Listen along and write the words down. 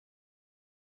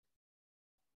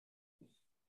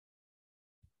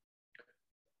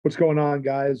What's going on,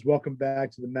 guys? Welcome back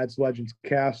to the Mets Legends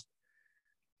cast.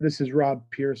 This is Rob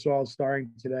Pearsall starring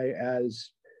today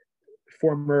as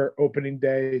former opening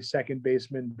day second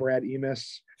baseman Brad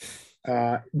Emis,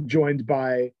 joined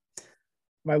by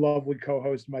my lovely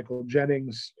co-host Michael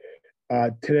Jennings.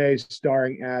 Today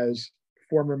starring as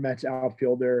former Mets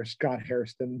outfielder Scott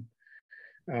Hairston,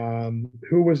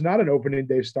 who was not an opening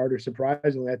day starter,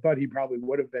 surprisingly. I thought he probably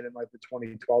would have been in like the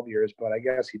 2012 years, but I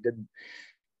guess he didn't.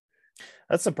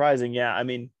 That's surprising. Yeah. I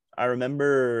mean, I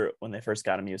remember when they first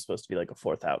got him, he was supposed to be like a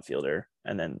fourth outfielder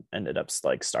and then ended up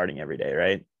like starting every day,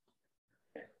 right?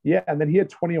 Yeah, and then he had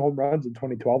 20 home runs in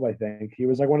 2012, I think. He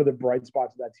was like one of the bright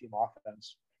spots of that team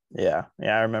offense. Yeah.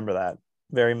 Yeah, I remember that.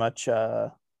 Very much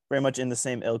in the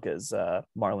same ilk as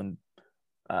Marlon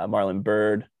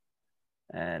Byrd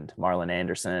and Marlon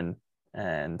Anderson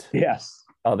and Yes.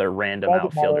 other random All the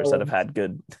outfielders that have Marlins. had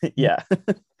good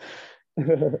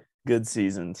good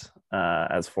seasons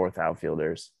as fourth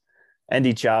outfielders.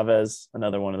 Andy Chavez,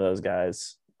 another one of those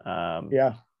guys,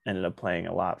 Yeah. ended up playing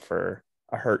a lot for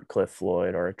a hurt Cliff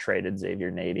Floyd or a traded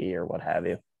Xavier Nady or what have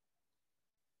you.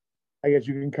 I guess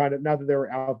you can kind of, not that they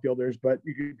were outfielders, but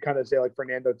you could kind of say like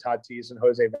Fernando Tatis and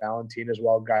Jose Valentin as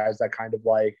well, guys that kind of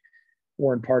like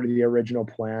weren't part of the original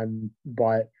plan,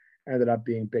 but ended up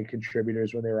being big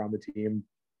contributors when they were on the team.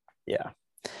 Yeah.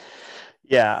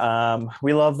 Yeah.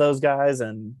 We love those guys.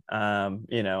 And, I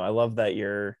love that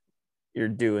you're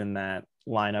doing that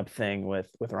lineup thing with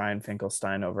Ryan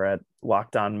Finkelstein over at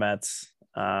Locked On Mets.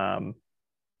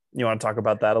 You want to talk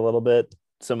about that a little bit?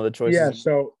 Some of the choices?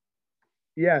 So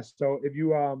if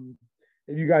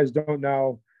you guys don't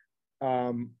know,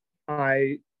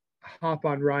 I hop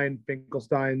on Ryan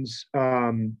Finkelstein's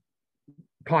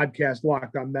podcast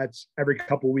Locked On Mets every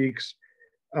couple weeks.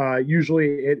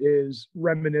 Usually it is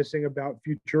reminiscing about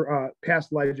future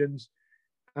past legends.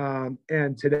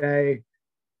 And today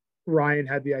Ryan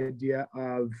had the idea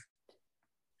of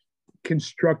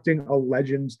constructing a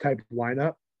legends type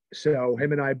lineup. So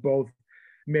him and I both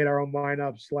made our own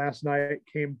lineups last night,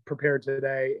 came prepared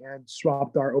today, and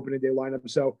swapped our opening day lineup.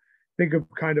 So think of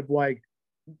kind of like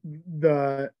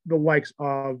the likes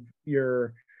of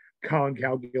your Colin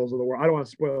Cowgills of the world. I don't want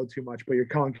to spoil it too much, but your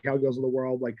Colin Cowgills of the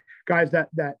world, like guys that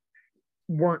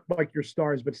weren't like your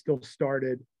stars, but still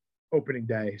started opening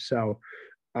day. So,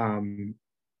 so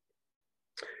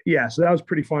that was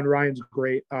pretty fun. Ryan's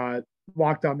great.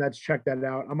 Locked On Mets, check that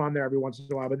out. I'm on there every once in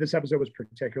a while, but this episode was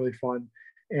particularly fun.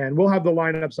 And we'll have the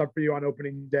lineups up for you on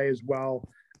opening day as well,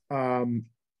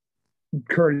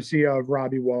 courtesy of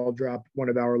Robbie Waldrop, one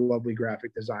of our lovely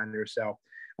graphic designers. So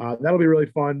that'll be really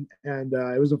fun. And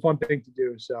it was a fun thing to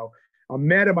do. So I'm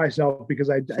mad at myself because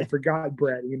I forgot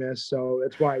Brad Emis. So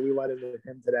that's why we let in with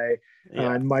him today.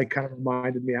 Yeah. And Mike kind of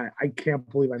reminded me, I can't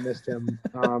believe I missed him.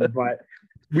 But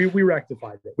we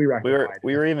rectified it. We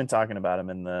were even talking about him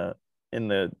in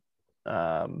the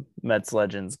Mets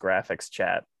Legends graphics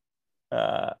chat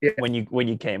when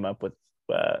you came up with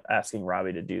asking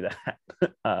Robbie to do that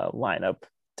lineup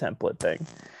template thing.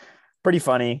 Pretty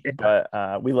funny, yeah.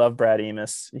 But we love Brad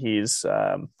Emis. He's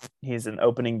an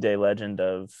opening day legend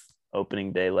of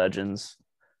opening day legends,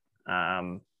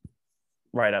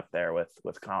 right up there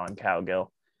with Colin Cowgill.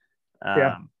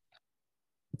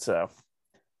 So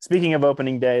speaking of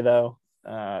opening day, though,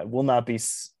 we'll not be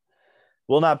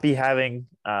having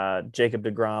Jacob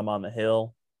deGrom on the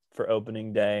hill for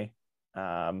opening day.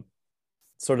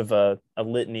 Sort of a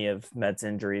litany of Mets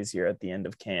injuries here at the end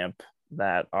of camp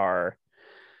that are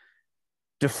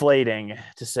deflating,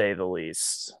 to say the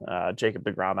least. Jacob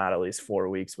deGrom out at least 4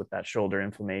 weeks with that shoulder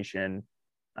inflammation.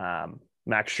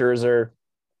 Max Scherzer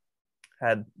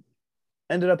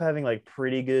ended up having like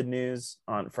pretty good news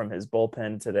from his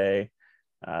bullpen today,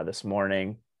 this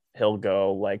morning. He'll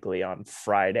go likely on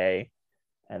Friday.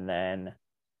 And then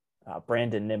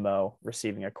Brandon Nimmo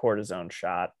receiving a cortisone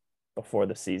shot before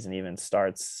the season even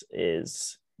starts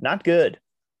is not good.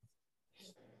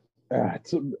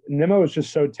 Nimmo is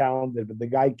just so talented, but the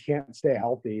guy can't stay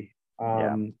healthy.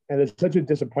 And it's such a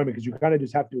disappointment because you kind of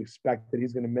just have to expect that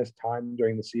he's going to miss time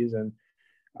during the season.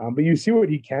 But you see what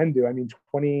he can do. I mean,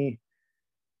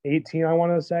 2018, I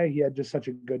want to say, he had just such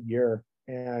a good year.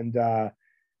 And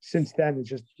since then, it's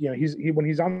just, when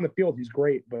he's on the field, he's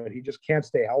great, but he just can't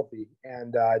stay healthy.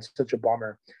 And it's such a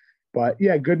bummer. But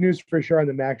yeah, good news for sure on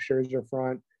the Max Scherzer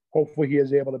front. Hopefully he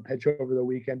is able to pitch over the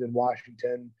weekend in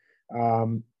Washington.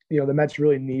 The Mets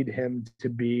really need him to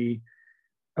be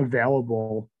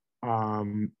available,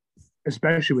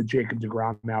 especially with Jacob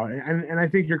deGrom out. And I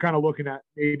think you're kind of looking at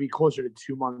maybe closer to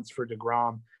 2 months for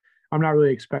deGrom. I'm not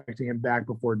really expecting him back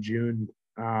before June,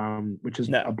 which is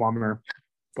a bummer.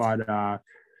 But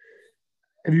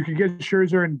if you could get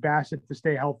Scherzer and Bassett to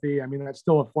stay healthy, I mean, that's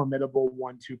still a formidable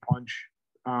 1-2 punch.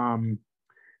 And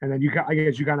then I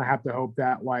guess you kind of have to hope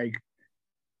that like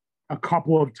a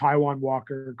couple of Taijuan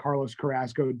Walker, Carlos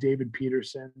Carrasco, David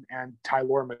Peterson, and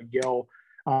Tylor Megill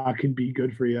can be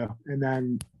good for you. And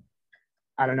then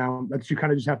I don't know. You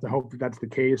kind of just have to hope that that's the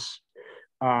case.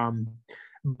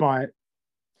 But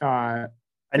I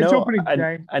know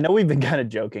we've been kind of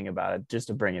joking about it, just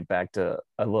to bring it back to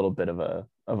a little bit of a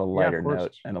lighter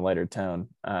note and a lighter tone.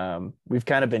 We've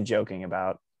kind of been joking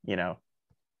about,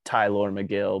 Tylor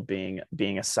Megill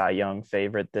being a Cy Young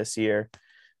favorite this year.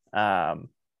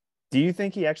 Do you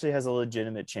think he actually has a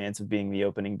legitimate chance of being the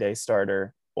opening day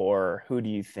starter, or who do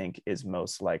you think is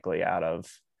most likely out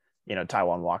of,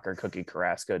 Taijuan Walker, Cookie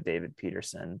Carrasco, David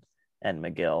Peterson, and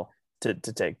Megill to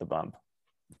take the bump?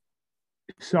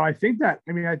 So I think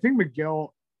Megill,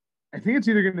 I think it's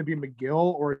either going to be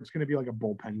Megill or it's going to be like a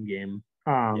bullpen game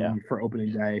for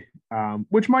opening day,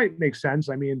 which might make sense.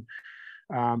 I mean,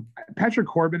 Patrick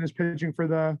Corbin is pitching for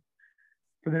the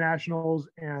Nationals,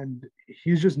 and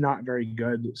he's just not very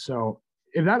good. So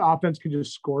if that offense can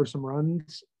just score some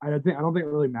runs, I don't think it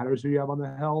really matters who you have on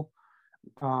the hill.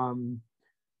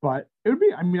 But it would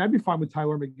be, I'd be fine with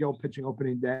Tylor Megill pitching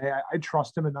opening day. I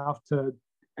trust him enough to,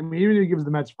 even if he gives the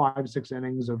Mets 5-6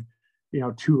 innings of,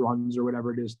 2 runs or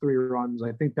whatever it is, 3 runs,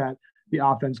 I think that the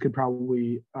offense could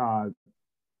probably,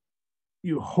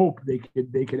 you hope they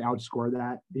could outscore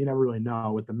that. You never really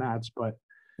know with the Mets, but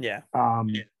it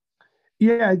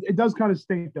does kind of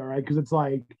stink though, right? Because it's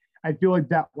like, I feel like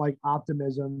that like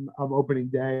optimism of opening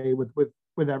day with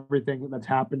everything that's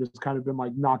happened has kind of been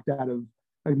like knocked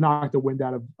the wind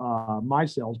out of my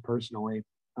sails personally.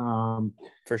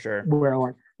 For sure. Where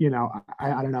like,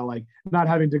 I don't know, like not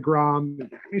having DeGrom,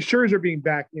 Scherzer being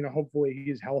back, hopefully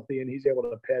he's healthy and he's able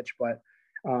to pitch, but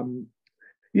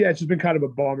it's just been kind of a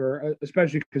bummer,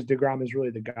 especially because DeGrom is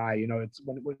really the guy. It's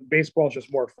when baseball is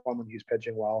just more fun when he's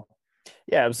pitching well.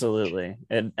 Yeah, absolutely.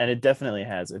 And it definitely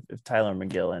has. If Tylor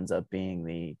Megill ends up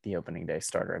being the opening day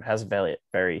starter, it has a very,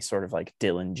 very sort of like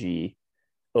Dylan G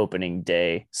opening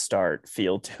day start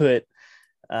feel to it.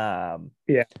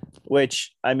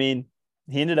 Which,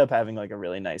 he ended up having like a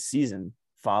really nice season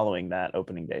following that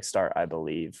opening day start, I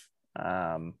believe.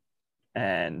 And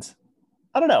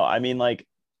I don't know. Like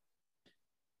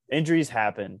injuries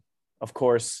happen. Of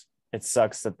course, it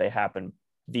sucks that they happen.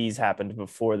 These happened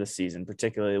before the season,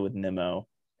 particularly with Nimmo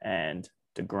and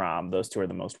DeGrom. Those two are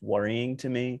the most worrying to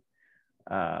me.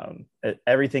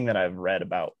 Everything that I've read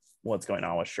about what's going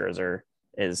on with Scherzer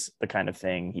is the kind of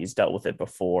thing he's dealt with it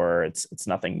before. It's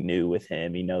nothing new with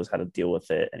him. He knows how to deal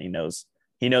with it, and he knows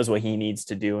what he needs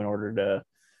to do in order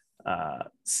to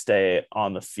stay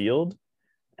on the field.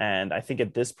 And I think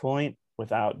at this point,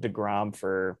 without DeGrom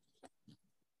for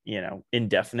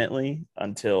indefinitely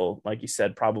until, like you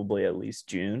said, probably at least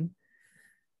June,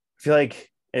 I feel like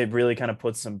it really kind of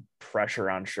puts some pressure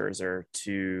on Scherzer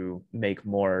to make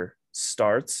more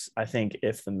starts. I think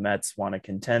if the Mets want to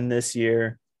contend this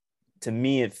year, to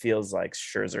me, it feels like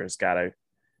Scherzer's got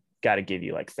to give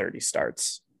you like 30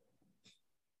 starts.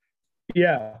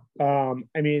 Yeah.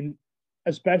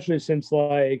 Especially since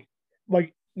like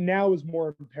now is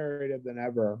more imperative than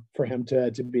ever for him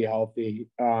to be healthy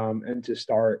and to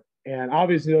start. And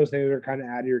obviously those things are kind of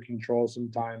out of your control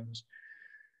sometimes,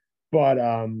 but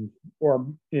or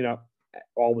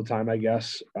all the time, I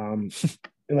guess,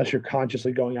 unless you're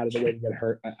consciously going out of the way to get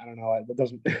hurt. I don't know. That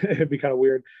doesn't, it'd be kind of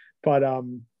weird, but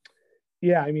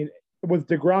with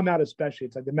DeGrom out especially,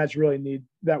 it's like the Mets really need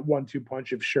that 1-2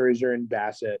 punch of Scherzer and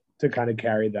Bassett to kind of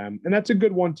carry them, and that's a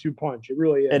good 1-2 punch. It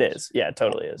really is. It is. Yeah, it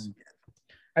totally is.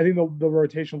 I think the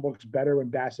rotation looks better when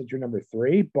Bassett's your number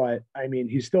 3, but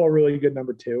he's still a really good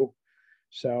number 2.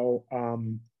 So,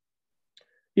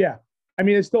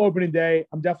 it's still opening day.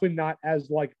 I'm definitely not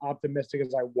as like optimistic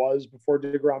as I was before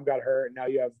DeGrom got hurt. Now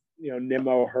you have,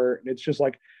 Nimmo hurt, and it's just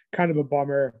like kind of a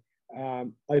bummer.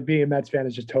 Like being a Mets fan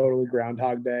is just totally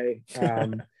Groundhog Day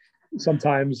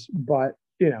sometimes, but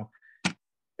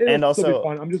and also be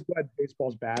fun. I'm just glad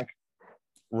baseball's back.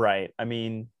 Right.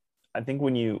 I think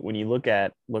when you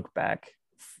look back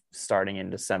starting in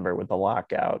December with the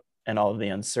lockout and all of the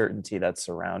uncertainty that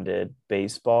surrounded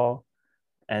baseball,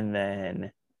 and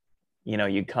then,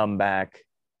 you come back,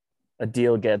 a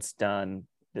deal gets done,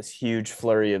 this huge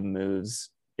flurry of moves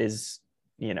is,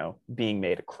 being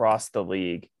made across the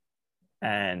league,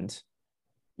 and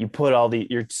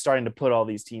you're starting to put all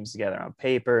these teams together on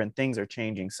paper, and things are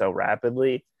changing so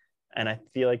rapidly. And I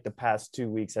feel like the past 2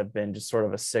 weeks have been just sort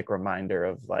of a sick reminder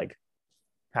of like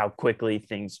how quickly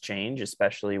things change,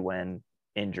 especially when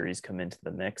injuries come into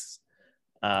the mix.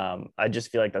 I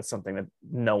just feel like that's something that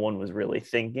no one was really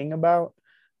thinking about,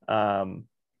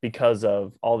 because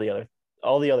of all the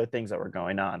other things that were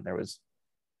going on. There was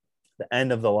the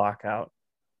end of the lockout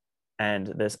and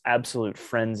this absolute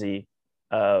frenzy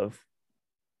of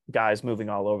guys moving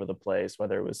all over the place,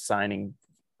 whether it was signing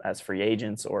as free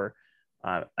agents or,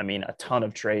 a ton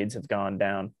of trades have gone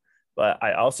down. But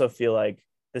I also feel like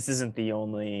this isn't the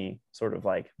only sort of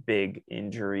like big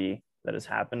injury that has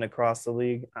happened across the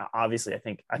league. Obviously, I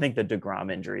think the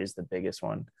DeGrom injury is the biggest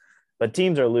one, but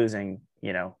teams are losing,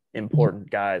 important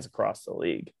guys across the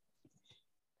league.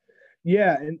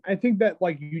 Yeah, and I think that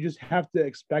like you just have to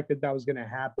expect that was going to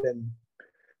happen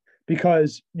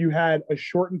because you had a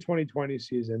shortened 2020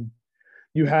 season,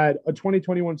 you had a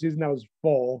 2021 season that was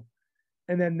full,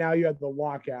 and then now you have the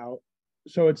lockout.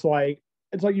 So it's like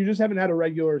you just haven't had a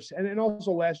regular. And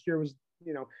also last year was,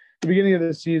 the beginning of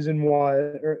the season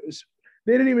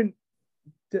they didn't even.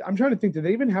 I'm trying to think. Did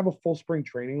they even have a full spring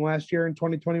training last year in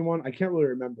 2021? I can't really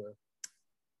remember.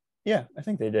 Yeah, I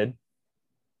think they did.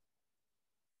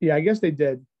 Yeah, I guess they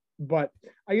did, but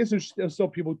I guess there's still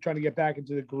people trying to get back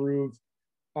into the groove.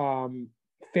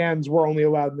 Fans were only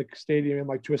allowed in the stadium in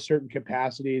like to a certain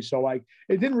capacity, so like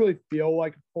it didn't really feel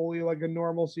like fully like a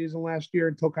normal season last year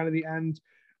until kind of the end.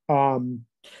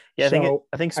 Yeah,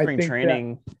 I think spring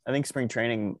training. I think spring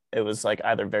training. It was like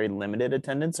either very limited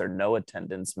attendance or no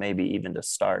attendance, maybe even to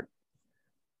start.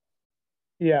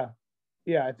 Yeah,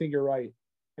 I think you're right.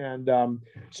 And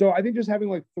so I think just having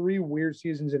like 3 weird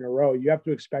seasons in a row, you have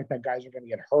to expect that guys are going to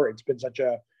get hurt.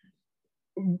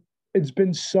 It's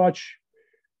been such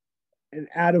an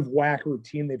out of whack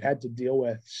routine they've had to deal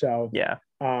with. So yeah,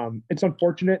 it's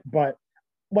unfortunate, but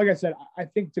like I said, I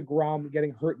think DeGrom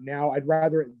getting hurt now, I'd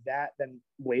rather that than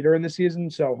later in the season.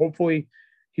 So hopefully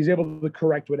he's able to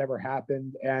correct whatever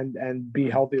happened and be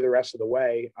healthy the rest of the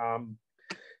way.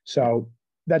 So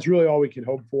that's really all we can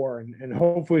hope for. And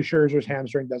hopefully Scherzer's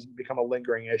hamstring doesn't become a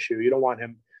lingering issue. You don't want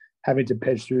him having to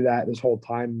pitch through that this whole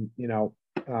time,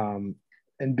 and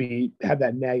have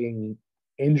that nagging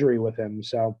injury with him.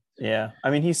 So yeah, I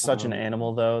mean, he's such an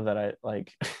animal though, that I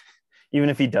like, even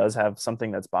if he does have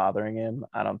something that's bothering him,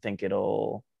 I don't think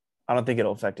it'll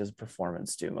affect his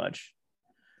performance too much.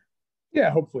 Yeah,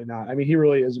 hopefully not. I mean, he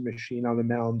really is a machine on the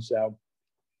mound. So,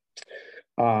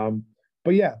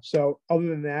 but yeah, so other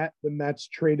than that, the Mets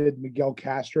traded Miguel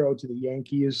Castro to the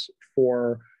Yankees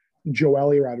for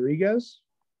Joely Rodriguez.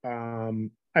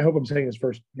 I hope I'm saying his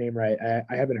first name right.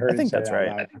 I haven't heard. I think that's right.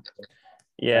 Loud.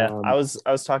 Yeah, I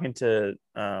was talking to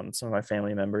some of my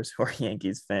family members who are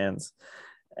Yankees fans,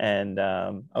 and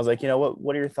I was like,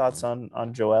 what are your thoughts on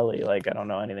Joely? Like, I don't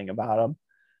know anything about him. And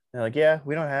they're like, yeah,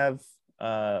 we don't have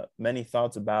many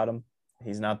thoughts about him.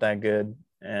 He's not that good.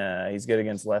 He's good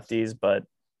against lefties, but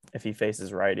if he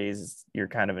faces righties, you're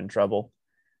kind of in trouble.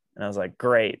 And I was like,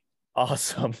 great,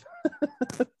 awesome.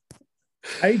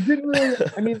 I didn't really.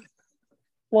 I mean,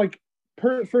 like.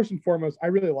 First and foremost, I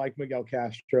really like Miguel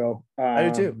Castro. I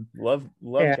do too. Love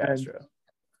Castro.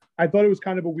 I thought it was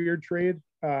kind of a weird trade.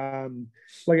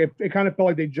 Like it kind of felt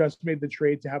like they just made the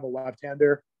trade to have a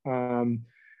left-hander.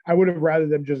 I would have rather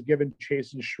them just given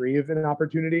Chase and Shreve an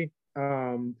opportunity.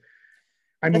 I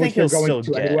think he'll going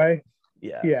to anyway.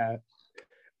 Yeah.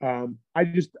 I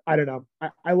don't know.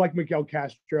 I like Miguel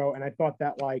Castro, and I thought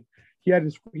that like he had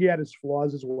his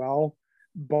flaws as well,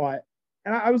 but.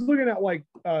 And I was looking at like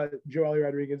Joely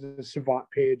Rodriguez's Savant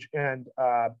page, and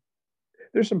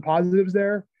there's some positives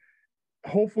there.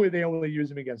 Hopefully, they only use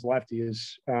him against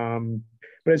lefties,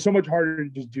 but it's so much harder to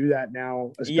just do that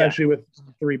now, especially with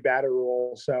the 3 batter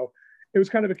rule. So it was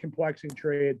kind of a complexing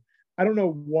trade. I don't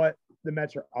know what the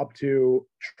Mets are up to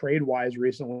trade wise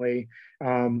recently,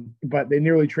 but they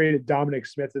nearly traded Dominic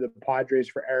Smith to the Padres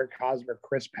for Eric Hosmer,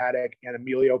 Chris Paddock, and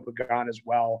Emilio Pagan as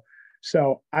well.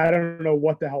 So I don't know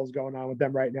what the hell is going on with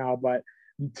them right now, but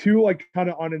 2 like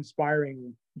kind of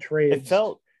uninspiring trades. It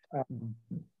felt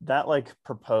that like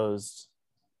proposed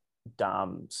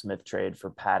Dom Smith trade for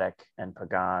Paddock and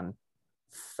Pagan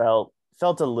felt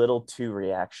a little too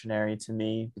reactionary to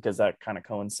me, because that kind of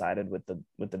coincided with the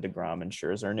DeGrom and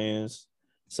Scherzer news.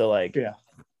 So like, yeah,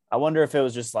 I wonder if it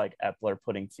was just like Epler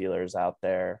putting feelers out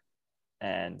there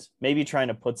and maybe trying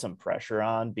to put some pressure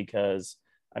on, because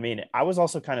I mean, I was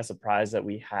also kind of surprised that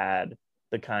we had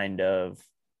the kind of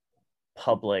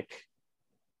public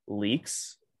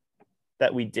leaks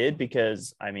that we did,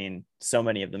 because I mean, so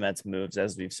many of the Mets moves,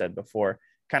 as we've said before,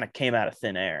 kind of came out of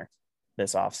thin air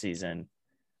this offseason.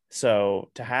 So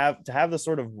to have the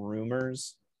sort of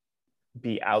rumors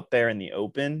be out there in the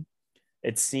open,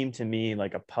 it seemed to me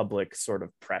like a public sort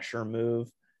of pressure move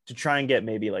to try and get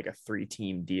maybe like a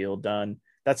 3-team deal done,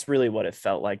 that's really what it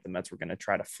felt like. The Mets were going to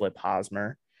try to flip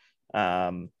Hosmer.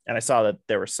 And I saw that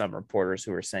there were some reporters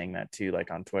who were saying that too,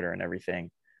 like on Twitter and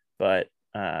everything. But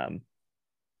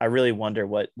I really wonder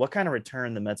what kind of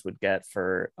return the Mets would get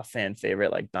for a fan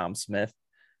favorite like Dom Smith.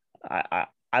 I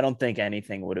don't think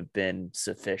anything would have been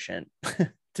sufficient,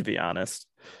 to be honest.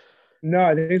 No,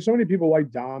 I think so many people like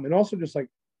Dom, and also just like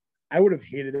I would have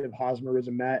hated it if Hosmer was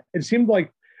a Met. It seemed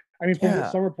like, I mean, from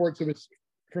some reports,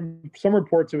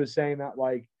 it was saying that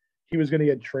like he was going to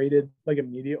get traded like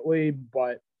immediately,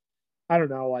 but I don't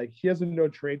know. Like he has a no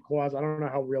trade clause. I don't know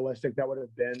how realistic that would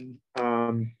have been.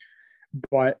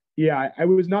 But yeah, I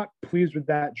was not pleased with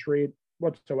that trade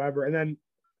whatsoever. And then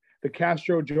the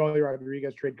Castro Joely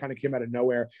Rodriguez trade kind of came out of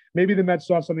nowhere. Maybe the Mets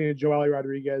saw something in Joely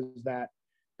Rodriguez that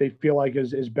they feel like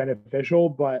is beneficial,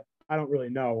 but I don't really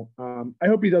know. I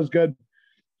hope he does good.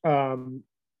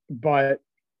 But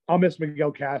I'll miss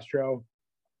Miguel Castro,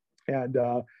 and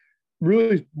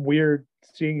really weird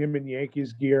seeing him in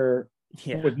Yankees gear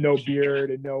with no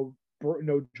beard and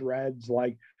no dreads.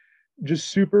 Like just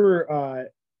super.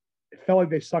 It felt like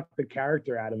they sucked the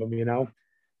character out of him, you know?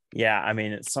 Yeah, I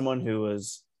mean, it's someone who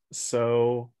was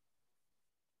so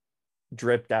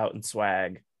dripped out in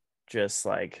swag, just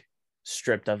like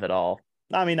stripped of it all.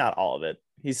 I mean, not all of it.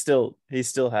 He still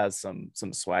has some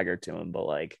swagger to him, but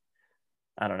like,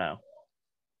 I don't know.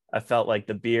 I felt like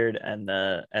the beard and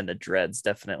the dreads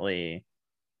definitely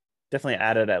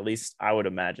added, at least I would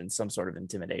imagine, some sort of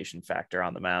intimidation factor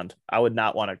on the mound. I would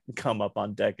not want to come up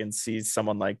on deck and see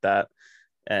someone like that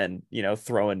and, you know,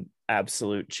 throwing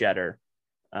absolute cheddar.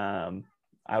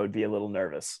 I would be a little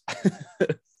nervous.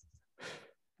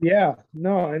 Yeah,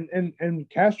 no, and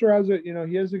Castro has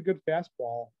he has a good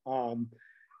fastball.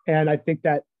 And I think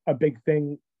that a big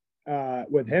thing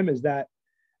with him is that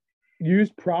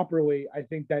used properly, I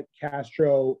think that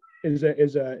Castro is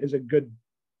a good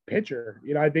pitcher.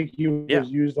 You know, I think he was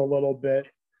used a little bit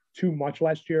too much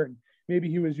last year.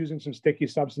 Maybe he was using some sticky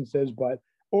substances, but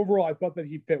overall, I thought that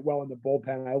he fit well in the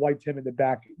bullpen. I liked him in the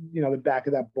back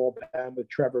of that bullpen with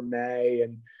Trevor May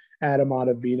and Adam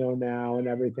Ottavino now and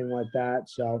everything like that.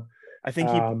 So I think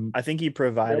he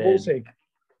provided. We'll see.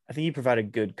 I think he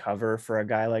provided good cover for a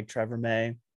guy like Trevor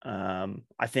May. I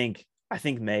think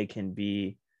May can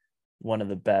be one of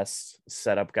the best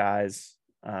setup guys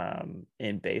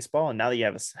in baseball. And now that you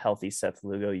have a healthy Seth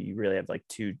Lugo, you really have like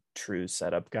two true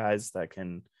setup guys that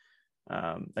can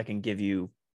give you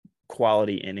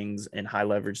quality innings in high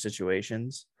leverage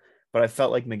situations. But I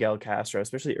felt like Miguel Castro,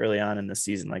 especially early on in the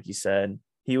season, like you said,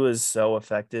 he was so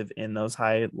effective in those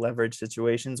high leverage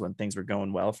situations when things were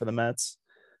going well for the Mets.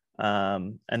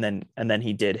 And then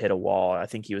he did hit a wall. I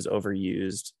think he was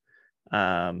overused.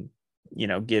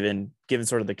 Given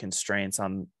sort of the constraints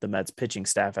on the Mets pitching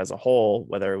staff as a whole,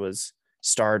 whether it was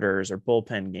starters or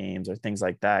bullpen games or things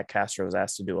like that, Castro was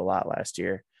asked to do a lot last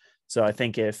year. So I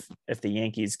think if the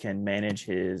Yankees can manage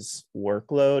his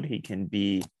workload, he can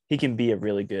be a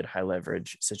really good high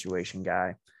leverage situation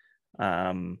guy.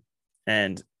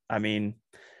 And I mean,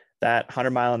 that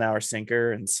 100-mile-an-hour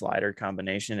sinker and slider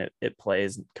combination, it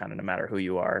plays kind of no matter who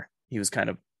you are. He was kind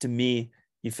of, to me,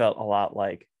 he felt a lot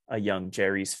like a young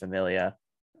Jeurys Familia.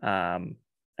 And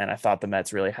I thought the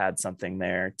Mets really had something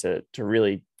there to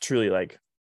really, truly like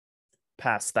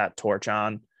pass that torch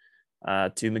on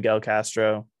to Miguel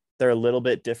Castro. They're a little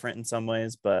bit different in some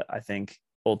ways, but I think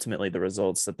ultimately the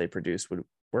results that they produced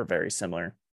were very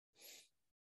similar.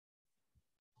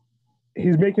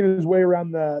 He's making his way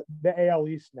around the AL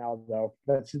East now, though.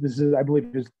 This is, I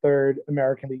believe, his third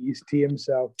American League East team.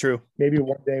 So true. Maybe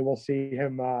one day we'll see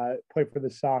him play for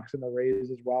the Sox and the Rays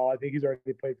as well. I think he's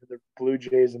already played for the Blue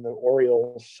Jays and the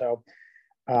Orioles. So,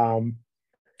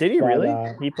 did he really?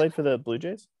 He played for the Blue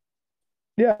Jays?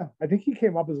 Yeah, I think he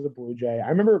came up as a Blue Jay. I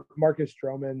remember Marcus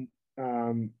Stroman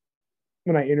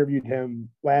when I interviewed him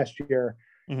last year.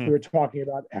 Mm-hmm. We were talking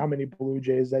about how many Blue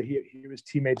Jays that he was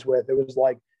teammates with. It was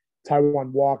like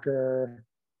Taijuan Walker,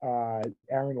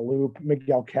 Aaron Loop,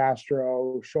 Miguel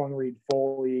Castro, Sean Reed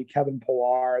Foley, Kevin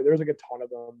Pillar. There was like a ton of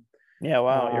them. Yeah,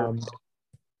 wow.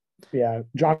 Yeah,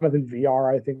 Jonathan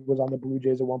VR, I think, was on the Blue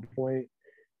Jays at one point.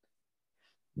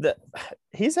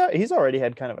 He's already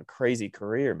had kind of a crazy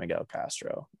career, Miguel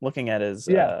Castro. Looking at his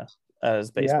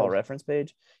baseball reference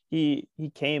page, he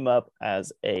came up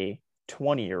as a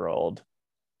 20-year-old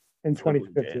in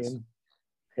 2015.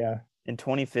 Yeah. In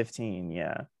 2015,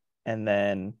 yeah. And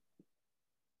then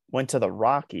went to the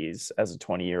Rockies as a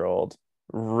 20-year-old,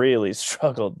 really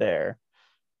struggled there,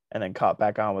 and then caught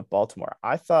back on with Baltimore.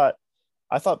 I thought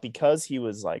because he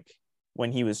was like,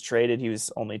 when he was traded, he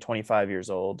was only 25 years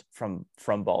old from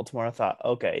Baltimore. I thought,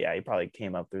 okay, yeah, he probably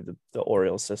came up through the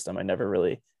Orioles system. I never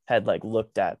really had like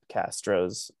looked at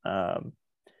Castro's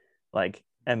like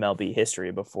MLB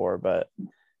history before, but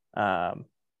I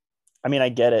mean, I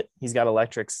get it. He's got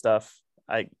electric stuff.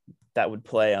 That would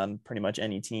play on pretty much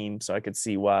any team, so I could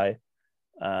see why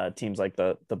teams like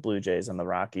the Blue Jays and the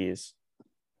Rockies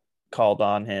called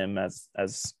on him as a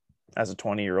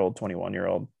 20-year-old,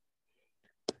 21-year-old.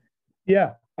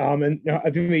 Yeah. And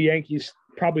I think the Yankees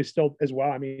probably still as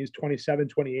well. I mean, he's 27,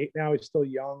 28 now. He's still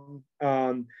young.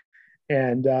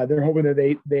 And they're hoping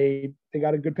that they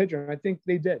got a good pitcher. And I think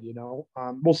they did,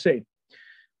 we'll see.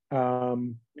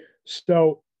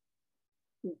 So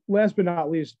last but not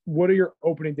least, what are your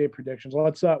opening day predictions?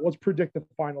 Let's predict the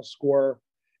final score,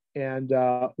 and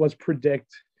let's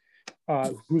predict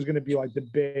who's going to be like the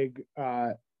big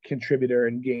contributor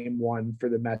in game one for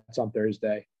the Mets on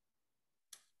Thursday.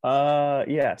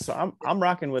 Yeah. So I'm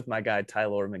rocking with my guy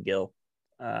Tylor Megill.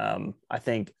 I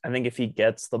think if he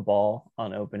gets the ball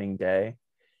on opening day,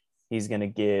 he's going to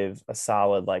give a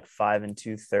solid like 5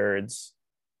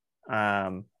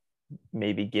 2/3.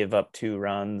 Maybe give up 2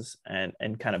 runs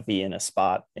and kind of be in a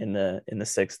spot in the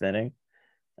 6th inning.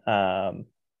 And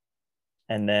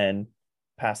then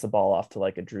pass the ball off to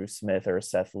like a Drew Smith or a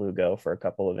Seth Lugo for a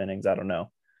couple of innings. I don't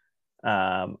know.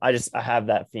 I have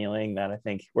that feeling that I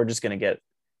think we're just going to get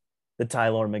the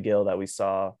Tylor Megill that we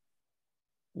saw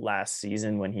last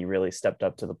season when he really stepped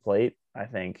up to the plate. I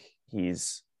think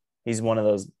he's one of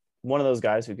those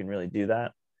guys who can really do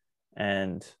that.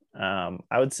 And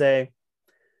I would say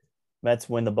Mets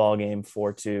win the ball game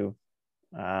 4-2.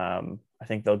 I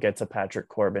think they'll get to Patrick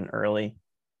Corbin early.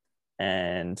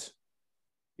 And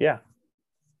yeah,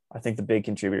 I think the big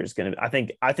contributor is going to, I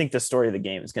think the story of the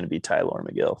game is going to be Tylor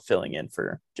Megill filling in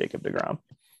for Jacob deGrom.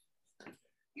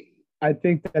 I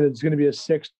think that it's going to be a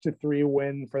 6-3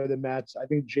 win for the Mets. I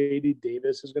think JD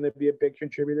Davis is going to be a big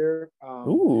contributor.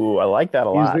 Ooh, I like that a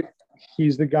lot.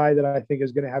 He's the guy that I think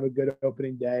is going to have a good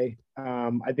opening day.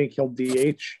 I think he'll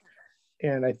DH,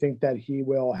 and I think that he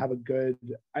will have a good.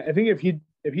 I think if he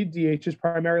DHs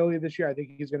primarily this year, I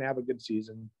think he's going to have a good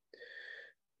season.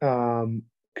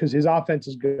 Because his offense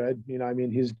is good. I mean,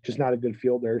 he's just not a good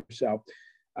fielder. So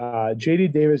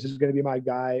JD Davis is going to be my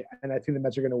guy, and I think the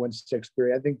Mets are going to win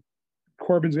 6-3. I think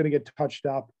Corbin's going to get touched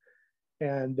up,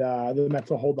 and the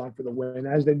Mets will hold on for the win,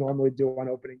 as they normally do on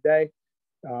opening day,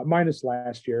 minus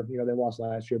last year. They lost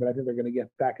last year, but I think they're going to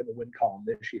get back in the win column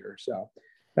this year. So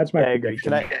that's my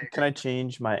prediction. Can I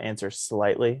change my answer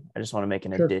slightly? I just want to make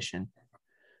an addition.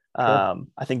 Sure.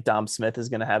 I think Dom Smith is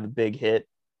going to have a big hit,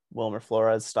 Wilmer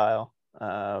Flores style.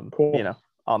 Cool.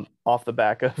 Off the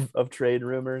back of trade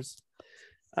rumors.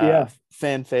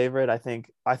 Fan favorite. I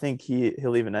think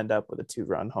he'll even end up with a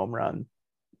 2-run home run.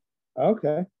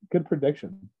 Okay, good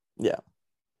prediction. Yeah.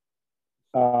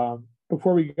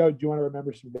 Before we go, do you want to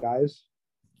remember some guys?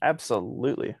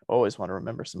 Absolutely. Always want to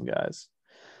remember some guys.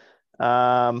 You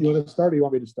want to start, or you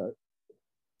want me to start?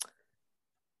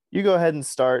 You go ahead and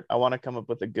start. I want to come up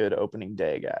with a good opening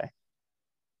day guy.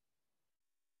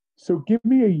 So give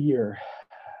me a year,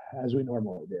 as we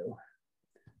normally do.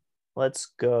 Let's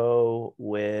go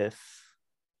with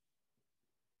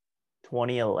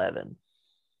 2011.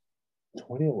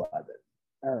 2011.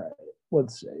 All right.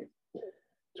 Let's see.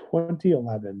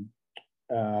 2011.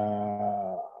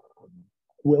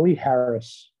 Willie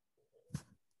Harris.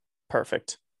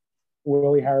 Perfect.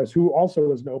 Willie Harris, who also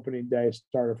was an opening day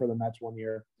starter for the Mets one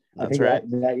year. That's right.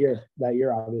 That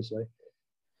year, obviously.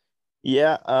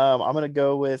 Yeah, I'm gonna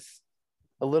go with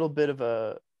a little bit of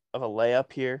a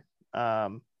layup here.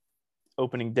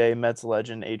 Opening day Mets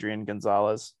legend Adrian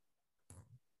Gonzalez.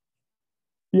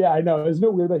 Yeah, I know. Isn't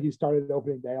it weird that he started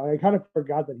opening day? I kind of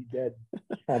forgot that he did.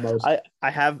 Almost. I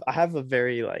have a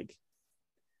very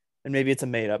and maybe it's a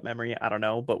made up memory. I don't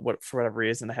know, but for whatever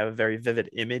reason, I have a very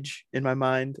vivid image in my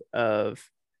mind of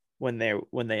when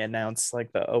they announced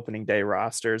like the opening day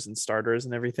rosters and starters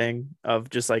and everything, of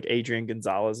just like Adrian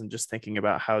Gonzalez, and just thinking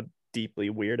about how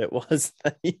deeply weird it was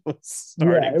that he was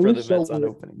starting for the Mets on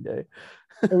opening day.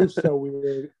 It was so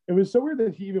weird. It was so weird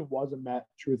that he even was a Met,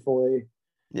 truthfully.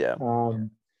 Yeah.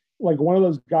 Like one of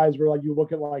those guys where like you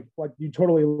look at like you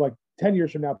totally, like 10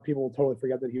 years from now, people will totally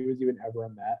forget that he was even ever a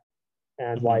Met.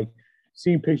 And like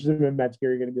seeing pictures of him in Mets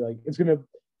gear, you're gonna be like, it's gonna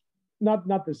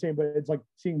not the same, but it's like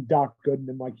seeing Doc Gooden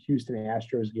in like Houston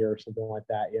Astros gear or something like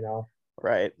that,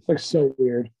 Right. It's like so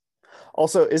weird.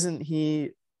 Also, isn't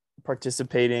he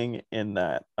participating in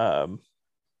that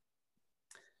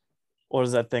what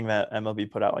was that thing that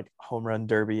MLB put out, like Home Run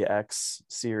Derby X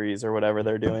series or whatever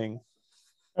they're doing?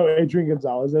 Oh, Adrian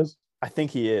Gonzalez is? I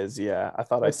think he is, yeah. I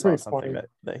thought I saw something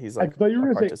that he's like. I thought you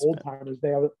were going to say Old Timers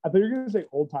Day. I thought you were going to say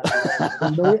Old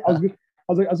Timers Day. I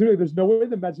I was like, there's no way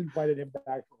the Mets invited him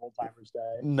back for Old Timers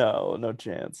Day. No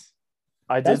chance.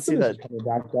 I did see that. Coming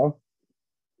back though.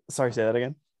 Sorry, say that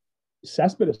again.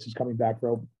 Cespedes is coming back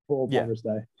for Old Timers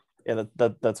Day. Yeah,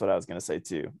 that's what I was gonna say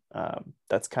too.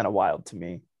 That's kind of wild to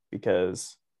me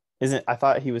because I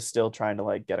thought he was still trying to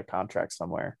like get a contract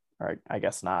somewhere, or I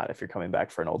guess not. If you're coming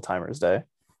back for an Old Timers Day, I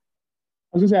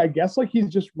was gonna say I guess like he's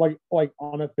just like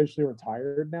unofficially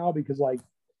retired now because like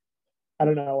I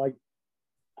don't know like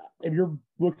if you're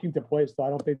looking to play still, I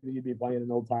don't think that you'd be playing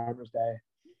an Old Timers Day.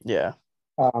 Yeah.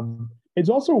 It's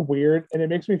also weird, and it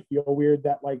makes me feel weird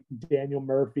that like Daniel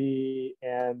Murphy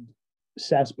and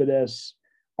Cespedes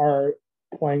are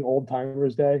playing Old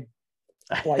Timers Day.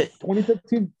 Like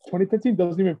 2015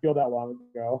 doesn't even feel that long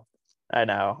ago. I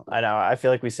know. I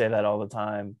feel like we say that all the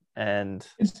time, and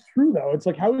it's true though. It's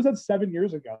like, how is that 7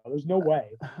 years ago? There's no way.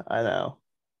 I know.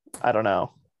 I don't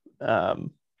know.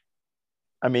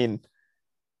 I mean,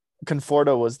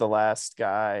 Conforto was the last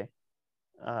guy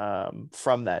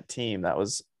from that team that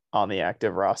was on the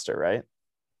active roster, right?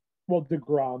 Well,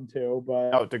 DeGrom too,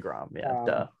 but DeGrom, yeah,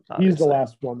 duh. He's the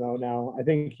last one though. Now I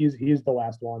think he's the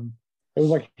last one. It was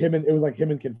like him and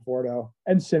Conforto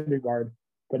and Syndergaard,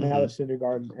 but now that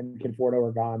Syndergaard and Conforto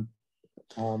are gone,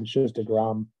 it's just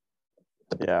DeGrom.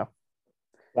 Yeah,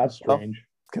 that's strange.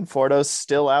 Well, Conforto's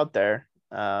still out there.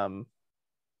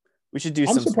 We should do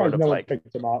some sort of like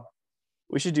picked him up.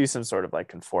 We should do some sort of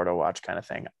like Conforto watch kind of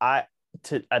thing. At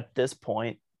this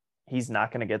point, he's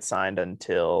not going to get signed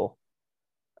until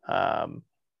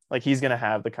like he's going to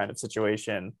have the kind of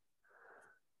situation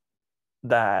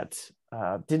that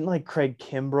didn't like Craig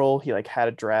Kimbrell, he like had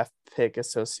a draft pick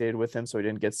associated with him, so he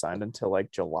didn't get signed until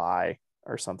like July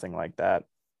or something like that.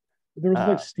 There was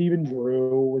like Steven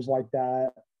Drew was like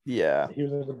that. Yeah, he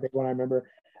was a big one. I remember.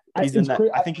 I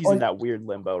think he's in that weird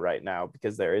limbo right now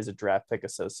because there is a draft pick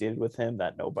associated with him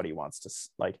that nobody wants to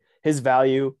like. His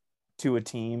value to a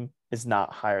team is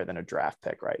not higher than a draft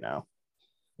pick right now,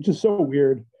 which is so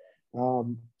weird.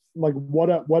 Like what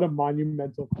a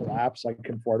monumental collapse like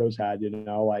Conforto's had, you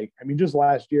know, like, I mean, just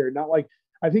last year, not like,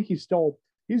 I think he's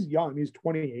young. He's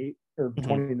 28 or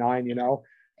 29, you know,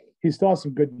 he still has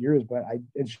some good years, but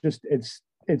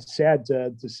it's sad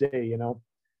to see, you know.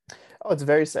 Oh, it's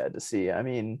very sad to see. I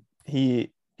mean,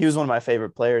 he was one of my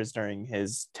favorite players during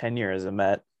his tenure as a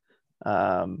Met.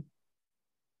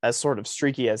 As sort of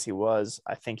streaky as he was,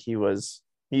 I think he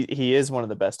is one of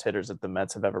the best hitters that the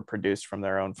Mets have ever produced from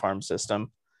their own farm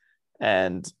system.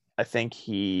 And I think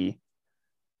you're right.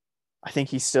 I think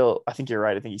he still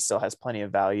has plenty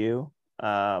of value.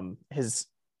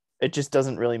 It just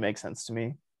doesn't really make sense to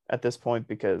me at this point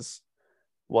because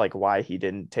like why he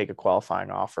didn't take a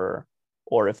qualifying offer,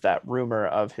 or if that rumor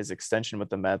of his extension with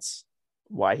the Mets,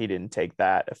 why he didn't take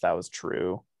that, if that was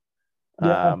true.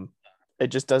 Yeah. It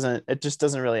just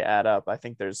doesn't really add up. I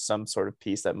think there's some sort of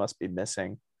piece that must be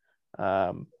missing.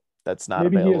 That's not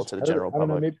available to the general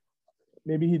public.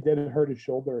 Maybe he did hurt his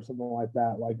shoulder or something like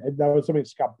that. Like that was something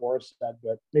Scott Boras said,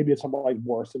 but maybe it's something like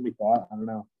worse than we thought. I don't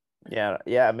know.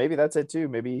 Yeah. Maybe that's it too.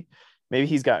 Maybe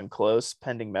he's gotten close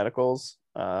pending medicals,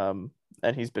 and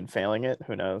he's been failing it.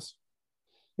 Who knows?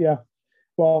 Yeah.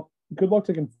 Well, good luck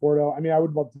to Conforto. I mean, I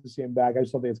would love to see him back. I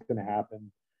just don't think it's going to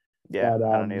happen. Yeah, but,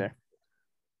 I don't either.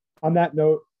 On that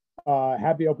note,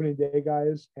 happy opening day,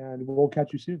 guys, and we'll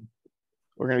catch you soon.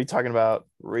 We're going to be talking about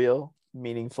real,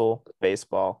 meaningful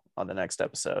baseball on the next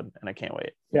episode, and I can't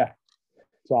wait. Yeah,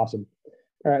 it's awesome.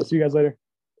 All right, see you guys later.